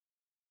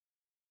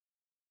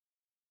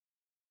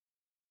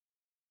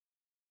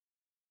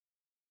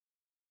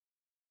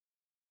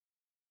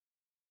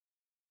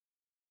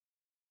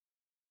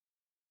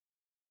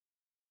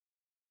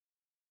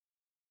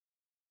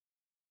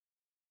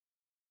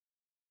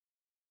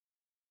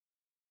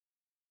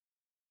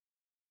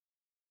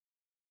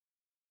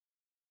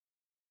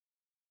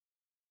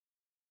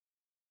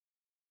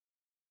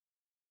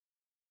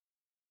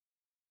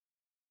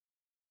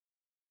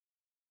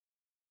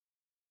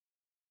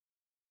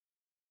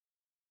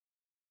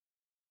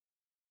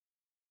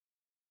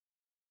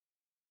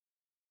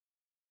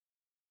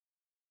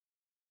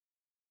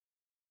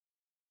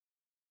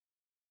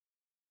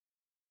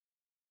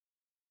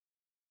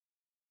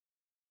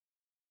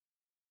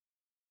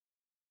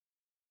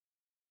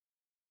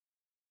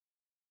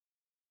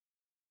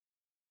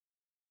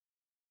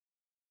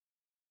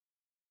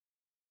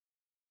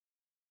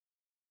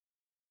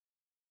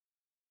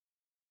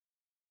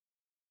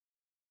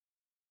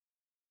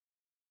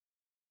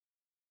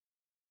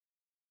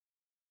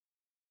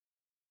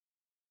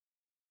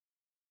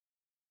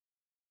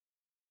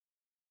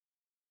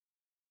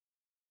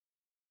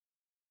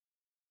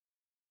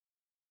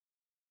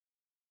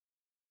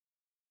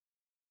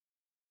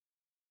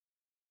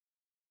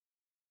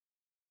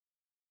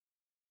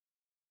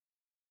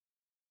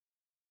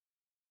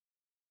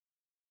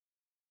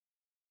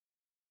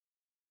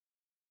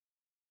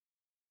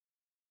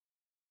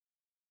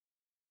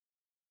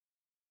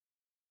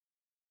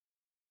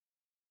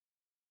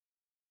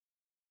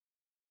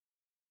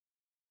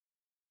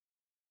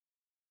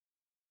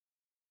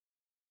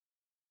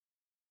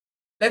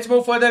 Let's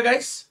move further,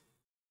 guys.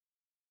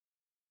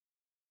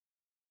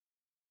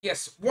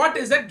 Yes, what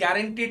is a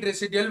guaranteed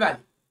residual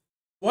value?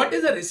 What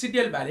is a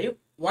residual value?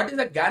 What is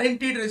a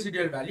guaranteed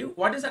residual value?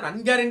 What is an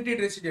unguaranteed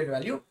residual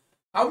value?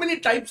 How many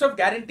types of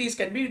guarantees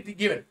can be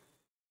given?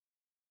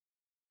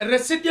 A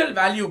residual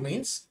value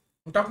means,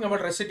 I'm talking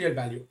about residual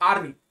value,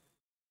 RV.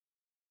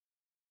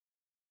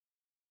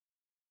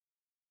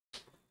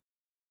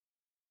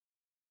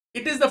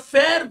 It is the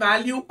fair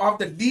value of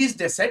the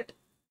leased asset.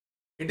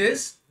 It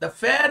is the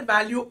fair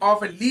value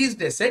of a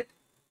leased asset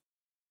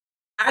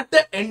at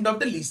the end of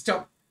the lease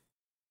term.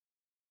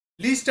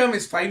 Lease term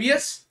is 5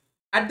 years.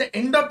 At the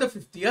end of the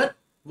 5th year,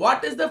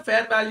 what is the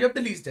fair value of the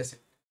leased asset?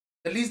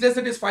 The leased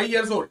asset is 5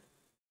 years old.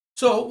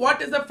 So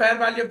what is the fair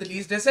value of the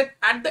leased asset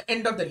at the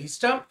end of the lease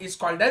term is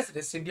called as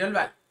residual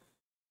value.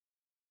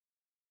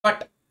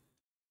 But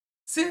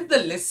since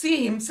the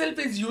lessee himself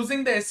is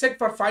using the asset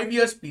for 5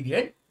 years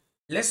period,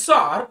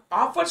 lessor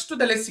offers to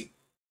the lessee,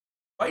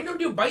 why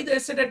don't you buy the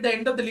asset at the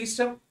end of the lease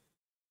term?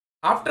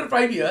 After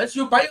 5 years,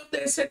 you buy up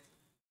the asset.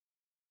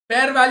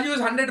 Fair value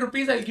is 100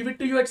 rupees. I'll give it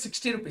to you at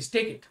 60 rupees.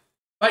 Take it.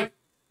 Buy.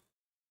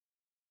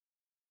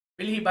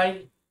 Will he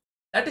buy?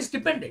 That is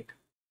dependent.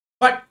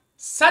 But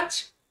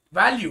such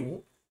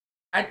value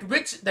at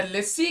which the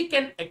lessee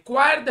can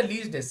acquire the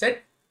leased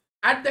asset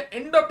at the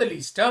end of the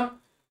lease term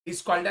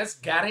is called as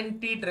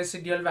guaranteed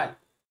residual value.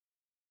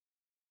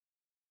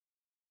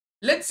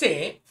 Let's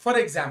say, for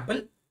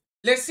example,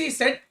 lessee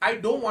said, I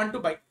don't want to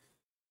buy.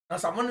 Now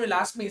someone will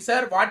ask me,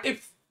 sir, what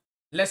if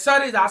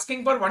lessor is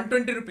asking for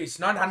 120 rupees,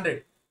 not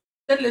 100?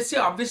 Then lessee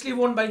obviously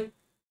won't buy.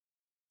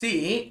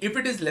 See, if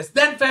it is less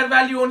than fair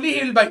value only,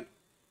 he will buy.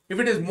 If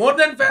it is more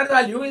than fair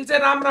value, he'll say,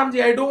 Ram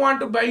Ramji, I don't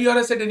want to buy your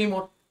asset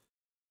anymore.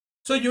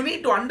 So you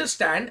need to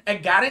understand a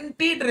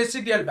guaranteed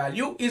residual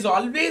value is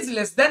always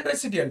less than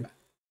residual value.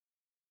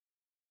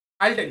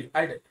 I'll tell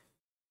you.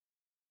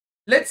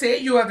 Let's say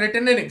you have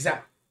written an exam.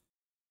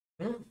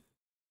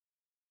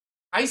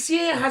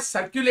 ICAI has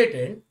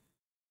circulated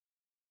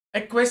a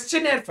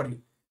questionnaire for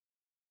you,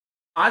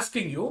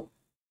 asking you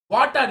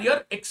what are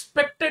your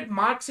expected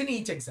marks in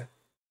each exam.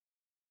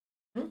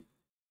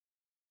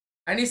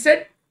 And he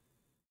said,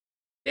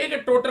 take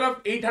a total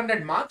of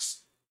 800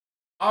 marks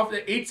of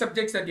the 8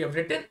 subjects that you have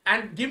written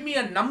and give me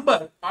a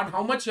number on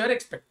how much you are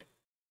expecting.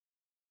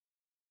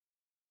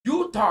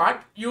 You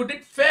thought you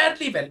did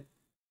fairly well.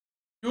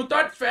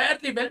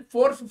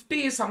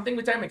 450 is something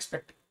which I am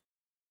expecting.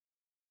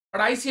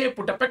 But ICAI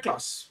put up a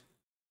clause.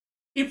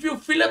 If you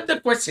fill up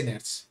the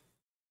questionnaires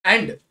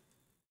and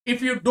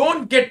if you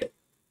don't get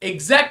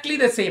exactly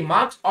the same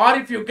marks, or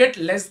if you get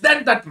less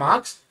than that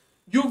marks,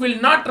 you will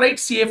not write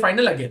CA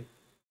final again.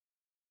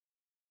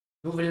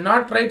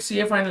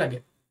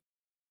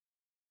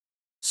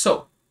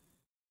 So,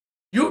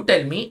 you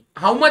tell me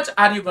how much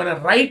are you going to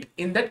write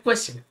in that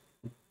questionnaire?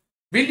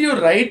 Will you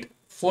write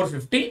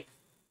 450?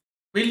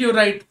 Will you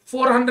write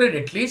 400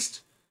 at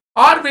least?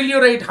 Or will you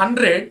write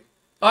 100?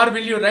 Or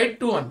will you write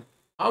 200?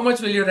 How much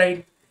will you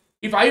write?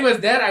 If I was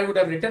there, I would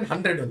have written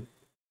 100 only.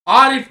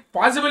 Or if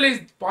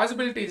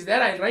possibility is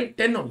there, I'll write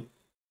 10 only.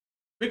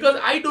 Because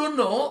I don't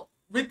know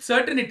with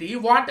certainty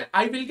what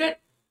I will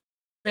get.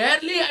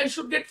 Fairly, I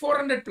should get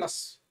 400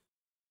 plus.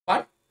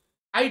 But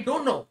I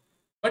don't know.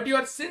 But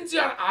since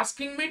you are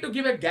asking me to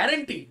give a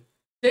guarantee,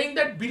 saying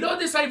that below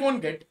this I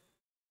won't get,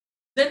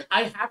 then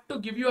I have to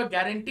give you a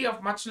guarantee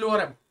of much lower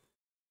amount.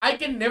 I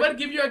can never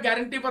give you a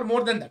guarantee for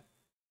more than that.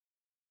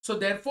 So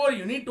therefore,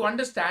 you need to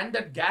understand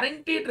that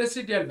guaranteed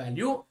residual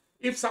value,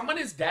 if someone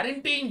is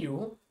guaranteeing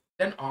you,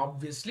 then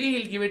obviously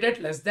he'll give it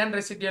at less than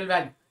residual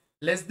value.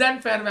 Less than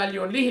fair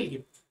value only he'll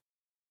give.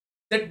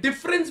 The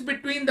difference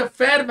between the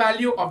fair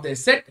value of the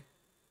asset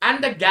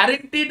and the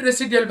guaranteed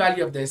residual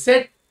value of the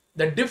asset,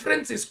 the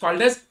difference is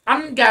called as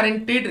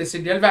unguaranteed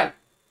residual value.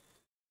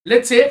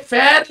 Let's say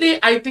fairly,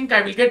 I think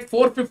I will get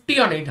 450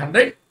 on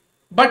 800,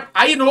 but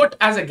I wrote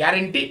as a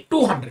guarantee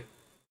 200.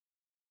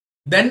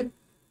 Then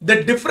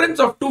the difference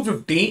of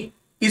 250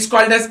 is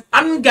called as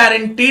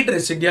unguaranteed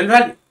residual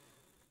value.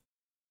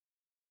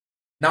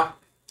 Now,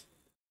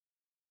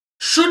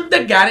 should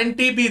the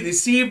guarantee be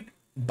received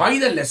by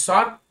the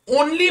lessor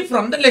only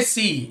from the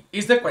lessee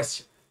is the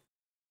question.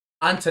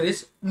 Answer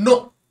is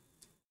no.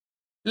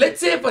 Let's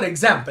say, for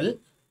example,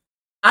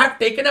 I have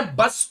taken a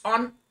bus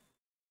on,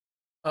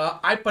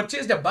 I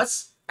purchased a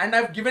bus and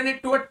I've given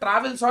it to a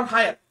travels on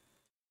hire,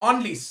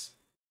 on lease.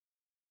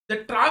 The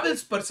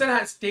travels person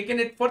has taken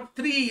it for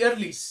 3-year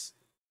lease.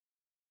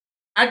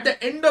 At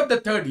the end of the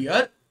 3rd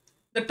year,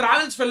 the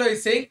travels fellow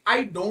is saying,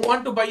 I don't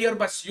want to buy your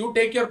bus, you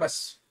take your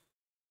bus.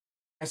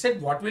 I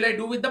said, what will I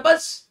do with the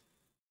bus?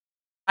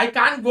 I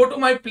can't go to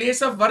my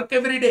place of work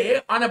every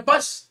day on a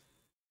bus.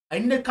 I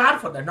need a car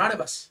for that, not a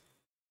bus.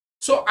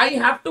 So I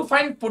have to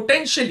find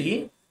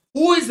potentially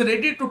who is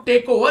ready to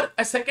take over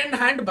a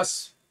second-hand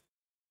bus.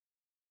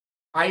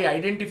 I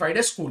identified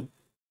a school.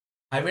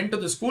 I went to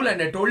the school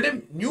and I told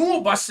him,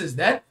 new bus is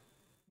there,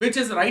 which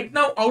is right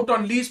now out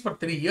on lease for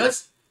 3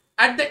 years.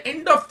 At the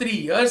end of 3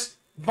 years,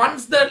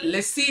 once the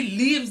lessee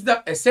leaves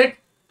the asset,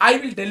 I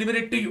will deliver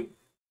it to you.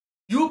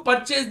 You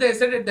purchase the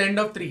asset at the end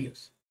of 3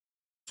 years.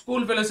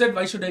 School fellow said,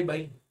 why should I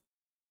buy?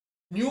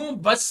 New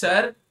bus,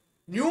 sir.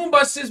 New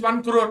bus is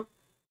 1 crore.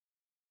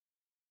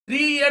 3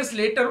 years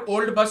later,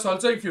 old bus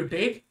also if you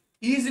take,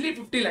 easily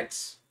 50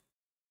 lakhs.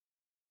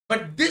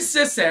 But this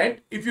is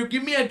said, if you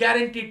give me a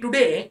guarantee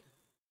today,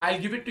 I'll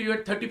give it to you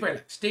at 35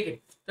 lakhs. Take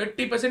it.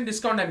 30%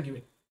 discount I'm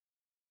giving.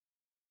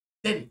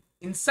 Then,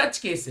 in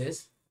such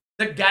cases,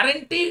 the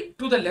guarantee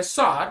to the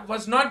lessor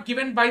was not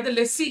given by the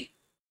lessee.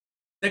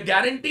 The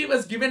guarantee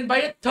was given by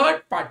a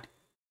third party.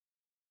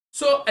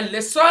 So, a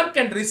lessor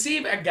can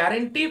receive a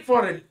guarantee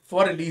for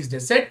a leased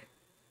asset.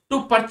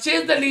 To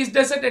purchase the leased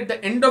asset at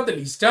the end of the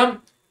lease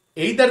term,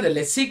 either the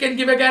lessee can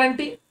give a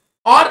guarantee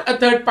or a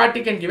third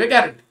party can give a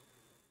guarantee.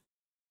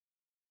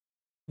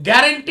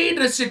 Guaranteed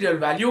residual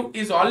value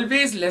is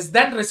always less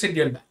than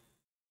residual value.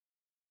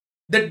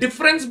 The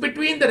difference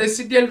between the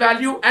residual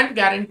value and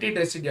guaranteed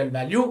residual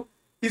value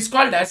is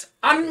called as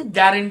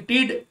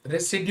unguaranteed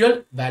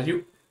residual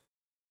value.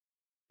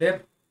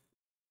 There.